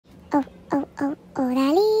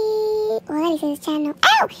Orali says channel.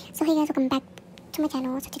 Ow! So hey guys, welcome back to my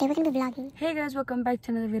channel. So today we're gonna be vlogging. Hey guys, welcome back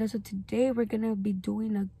to another video. So today we're gonna be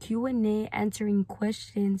doing a Q&A, answering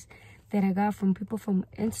questions that I got from people from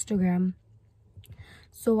Instagram.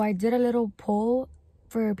 So I did a little poll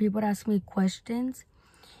for people to ask me questions,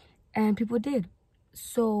 and people did.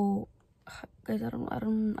 So guys, I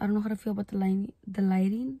don't know how to feel about the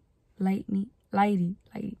lighting.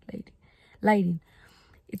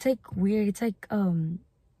 It's like weird. It's like I don't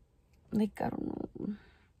know.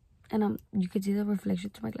 And you could see the reflection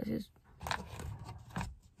to my glasses.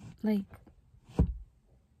 Like,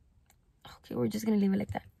 okay, we're just gonna leave it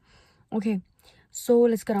like that. Okay, so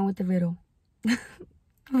let's get on with the video.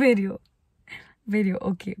 video.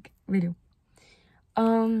 Okay, video.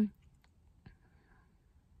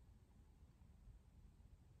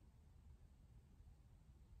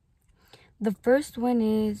 The first one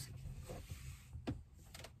is,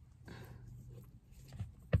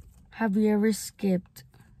 have you ever skipped?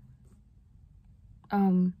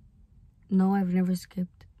 No, I've never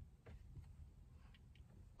skipped.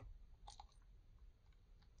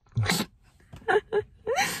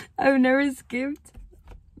 I've never skipped.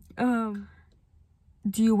 Do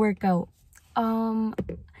you work out?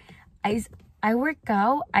 I work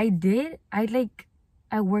out. I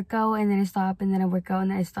work out and then I stop, and then I work out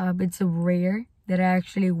and then I stop. It's rare that I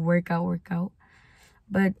actually work out.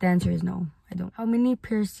 But the answer is no, I don't. How many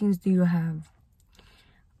piercings do you have?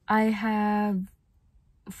 I have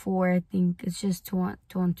 4, I think. It's just two on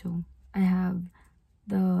two. I have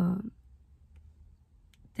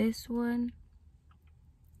this one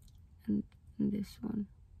and this one.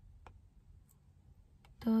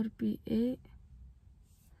 That would be it.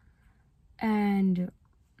 And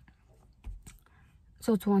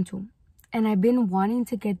so 2 on 2. And I've been wanting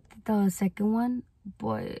to get the second one,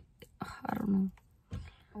 but I don't know.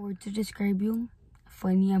 Or to describe you,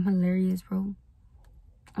 funny. I'm hilarious, bro.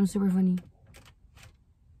 I'm super funny.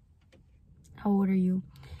 How old are you?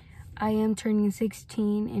 I am turning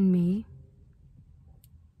 16 in May.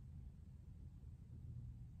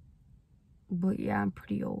 But yeah, I'm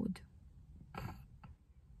pretty old.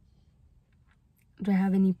 Do I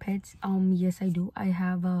have any pets? Yes, I do. I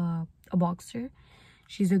have a boxer.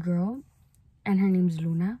 She's a girl, and her name's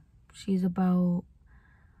Luna. She's about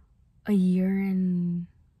a year and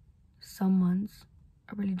some months.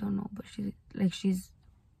 I really don't know, but I think she's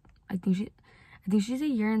a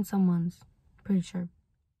year and some months. Pretty sure.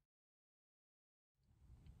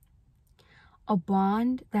 A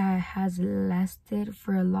bond that has lasted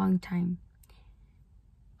for a long time.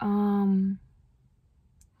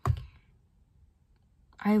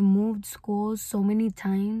 I've moved schools so many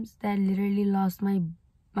times that I literally lost my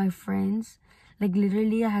friends. Like,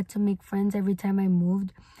 literally I had to make friends every time I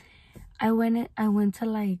moved. I went to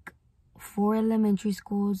like 4 elementary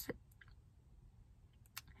schools,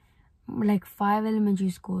 like 5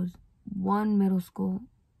 elementary schools, 1 middle school,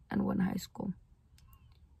 and 1 high school.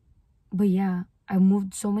 But yeah, I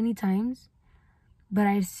moved so many times. But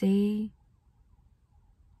I'd say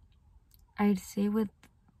with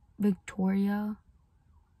Victoria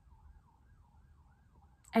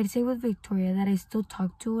that I still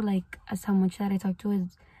talk to, like, as how much that I talk to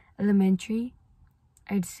is elementary.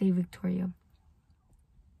 I'd say Victoria.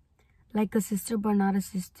 Like a sister but not a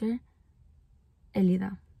sister,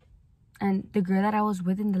 Elida. And the girl that I was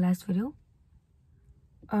with in the last video,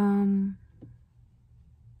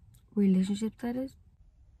 relationship status?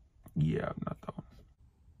 Yeah, not that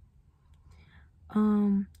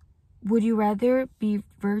one. Would you rather be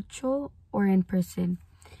virtual or in person?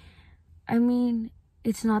 I mean,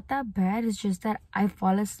 it's not that bad. It's just that I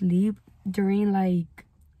fall asleep during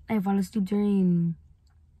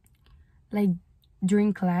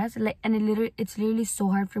class, and it's literally so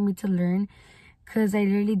hard for me to learn, because I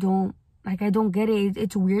literally don't get it.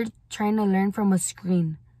 It's weird trying to learn from a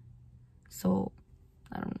screen. So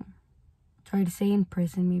I don't know. Try to say in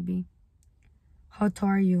person maybe. How tall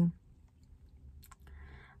are you?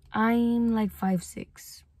 I'm like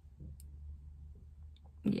 5'6".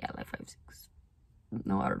 Yeah, like 5'6".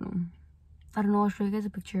 No, I don't know. I'll show you guys a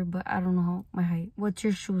picture, but I don't know my height. What's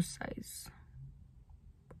your shoe size?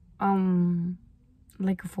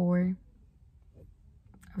 Like a 4. I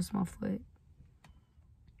have a small foot.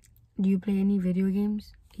 Do you play any video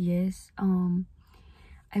games? Yes.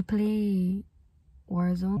 I play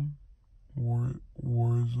Warzone.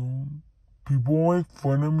 Warzone? People make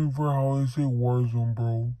fun of me for how I say Warzone,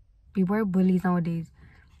 bro. People are bullies nowadays.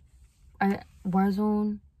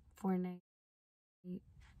 Warzone, Fortnite,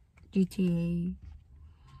 GTA,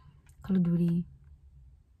 Call of Duty.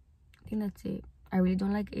 I think that's it. I really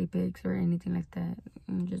don't like Apex or anything like that.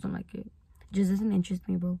 I just don't like it. just doesn't interest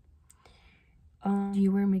me, bro. Do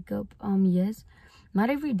you wear makeup? Yes, not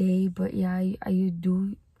every day, but yeah, I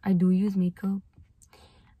do use makeup.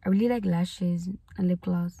 I really like lashes and lip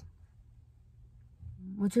gloss.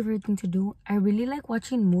 What's your favorite thing to do? I really like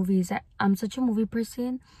watching movies. I'm such a movie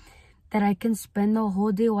person that I can spend the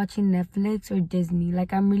whole day watching Netflix or Disney.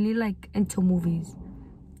 Like, I'm really like into movies.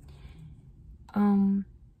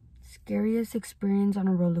 Scariest experience on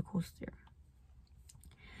a roller coaster.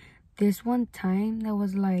 This one time that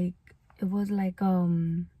was like, it was like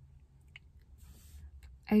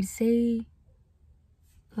I'd say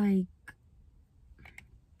like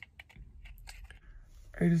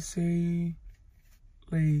I'd say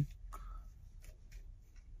like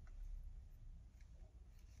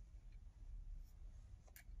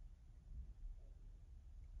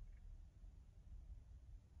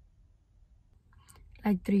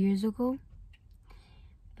like 3 years ago.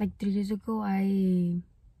 Like 3 years ago, I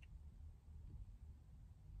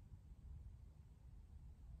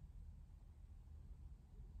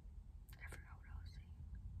forgot what I was saying.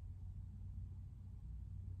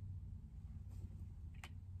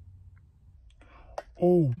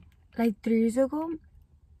 oh Like 3 years ago,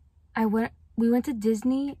 we went to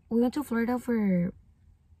Disney. We went to Florida for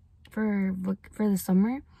the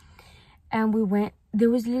summer, and there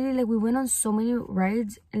was literally like, we went on so many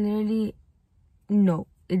rides, and literally no,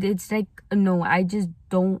 it's like no, I just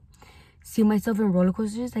don't see myself in roller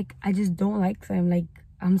coasters. Like, I just don't like them. Like,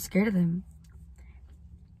 I'm scared of them.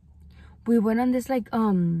 We went on this like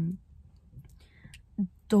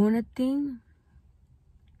donut thing,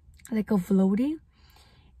 like a floaty,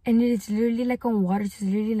 and it's literally like on water. It's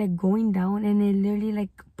literally like going down, and it literally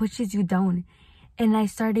like pushes you down. And I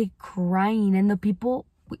started crying, and the people,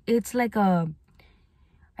 it's like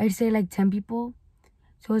I'd say like 10 people.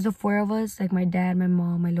 So it was the 4 of us, like my dad, my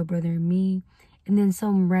mom, my little brother, and me, and then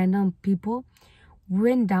some random people.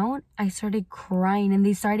 Went down, I started crying, and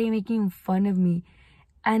they started making fun of me.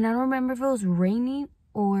 And I don't remember if it was raining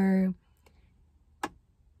or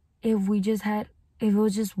if it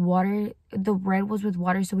was just water. The red was with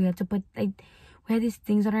water, so we had to put like, we had these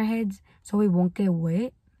things on our heads so we won't get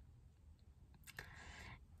wet.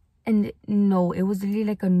 And no, it was really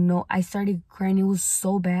like a no. I started crying. It was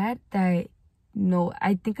so bad that no,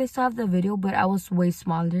 I think I still have the video, but I was way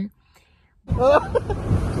smaller.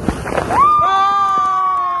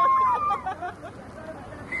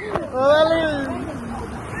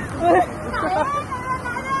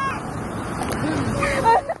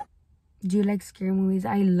 Do you like scary movies?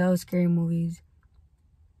 I love scary movies.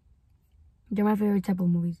 They're my favorite type of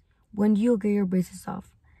movies. When do you get your braces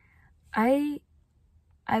off?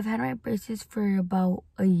 I've had my braces for about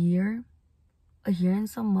a year and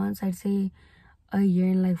some months. I'd say a year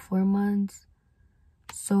and like 4 months.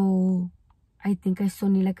 So I think I still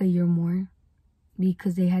need like a year more,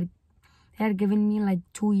 because they had given me like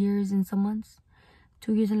 2 years and some months,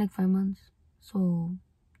 2 years and like 5 months. So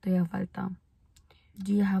todavía falta.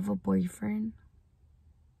 Do you have a boyfriend?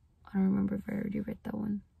 I don't remember if I already read that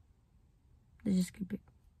one. Let's just skip it.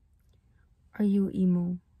 Are you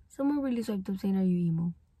emo? Someone really swiped up saying, are you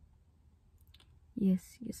emo?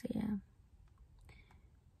 Yes, I am.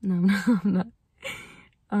 No, I'm not.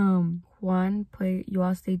 Juan put, you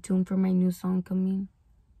all stay tuned for my new song coming.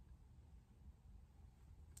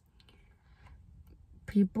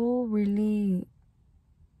 People really,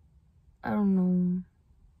 I don't know.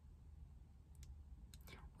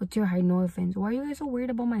 What's your height? No offense. Why are you guys so worried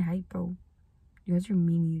about my height, bro? You guys are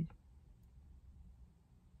meanies.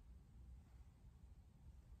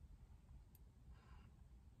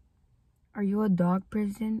 Are you a dog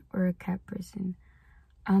person or a cat person?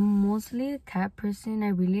 I'm mostly a cat person. I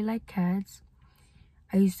really like cats.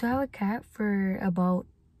 I used to have a cat for about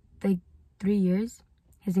like 3 years.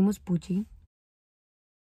 His name was Poochie.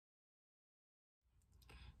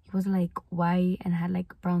 He was like white and had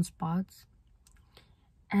like brown spots.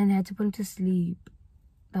 And I had to put him to sleep.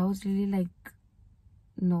 That was really like,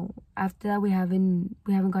 no. After that, we haven't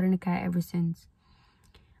gotten a cat ever since.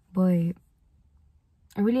 But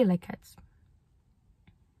I really like cats.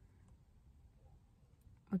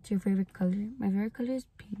 What's your favorite color? My favorite color is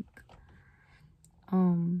pink. I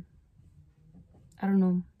don't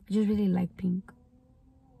know. I just really like pink.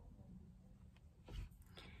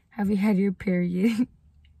 Have you had your period?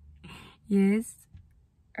 Yes.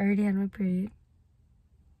 I already had my period.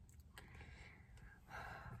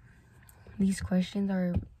 These questions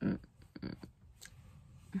are...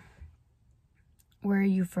 Where are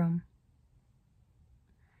you from?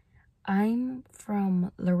 I'm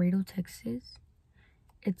from Laredo, Texas.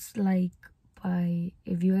 It's like by,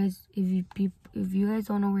 if you guys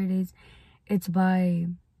don't know where it is, it's by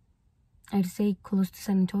I'd say close to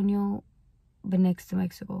San Antonio, but next to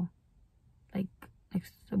Mexico. Like,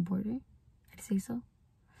 next to the border. I'd say so.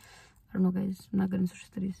 I don't know, guys. I'm not good in social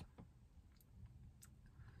studies.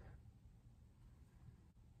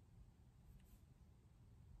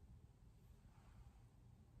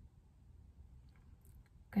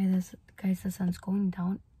 Guys, the sun's going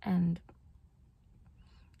down, and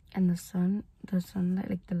the sunlight,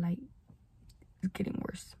 like the light, is getting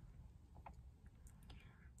worse.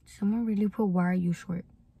 Someone really put, why are you short?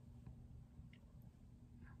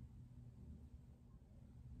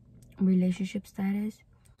 Relationship status.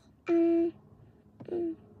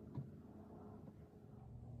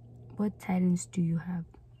 What talents do you have?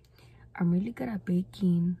 I'm really good at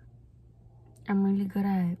baking. I'm really good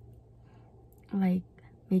at, like,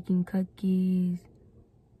 making cookies,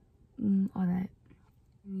 all that.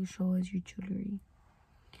 You show us your jewelry.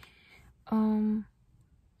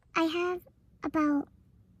 I have about,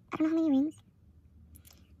 I don't know how many rings.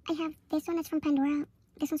 I have this one that's from Pandora.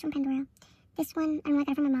 This one's from Pandora. This one, I don't know, I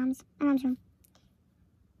got it from my mom's room.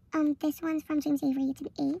 This one's from James Avery. It's an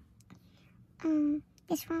 8.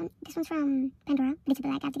 This one's from Pandora, but it's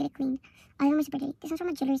black. I have to get it cleaned. All of them are super dirty. This one's from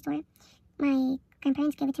a jewelry store. My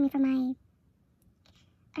grandparents gave it to me for my,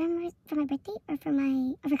 I don't remember, for my birthday or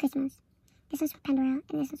for Christmas. This one's from Pandora,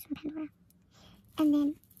 and this one's from Pandora. And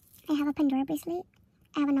then I have a Pandora bracelet.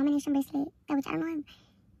 I have a nomination bracelet, which I don't know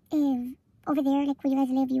if over there, like where you guys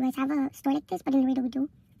live, you guys have a store like this, but in Laredo we do.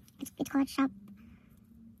 It's called Shop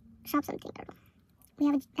something, I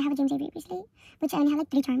don't know. I have a James Avery bracelet, which I only have like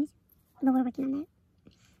 3 charms, but we're working on that.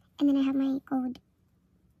 And then I have my gold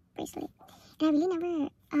bracelet. And I really never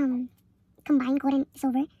combine gold and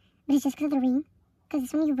silver, but it's just because of the ring. Because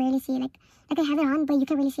this one you rarely see it. Like I have it on, but you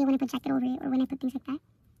can really see it when I put jacket over it or when I put things like that.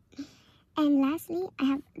 And lastly, I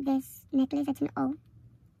have this necklace that's an O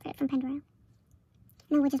from Pandora.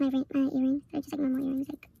 No, which is my earrings. They're just like normal earrings,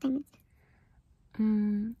 like diamonds.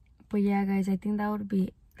 But yeah, guys, I think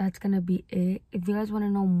that's gonna be it. If you guys want to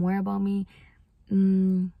know more about me,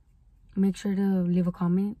 make sure to leave a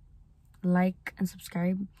comment, like, and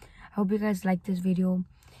subscribe. I hope you guys like this video.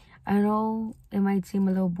 I know it might seem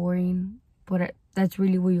a little boring, but that's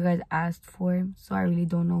really what you guys asked for, so I really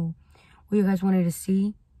don't know what you guys wanted to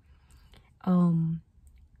see.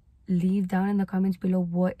 Leave down in the comments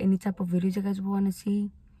below any type of videos you guys want to see.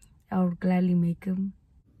 I would gladly make them.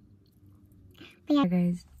 But yeah,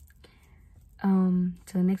 guys,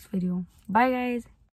 to the next video. Bye, guys.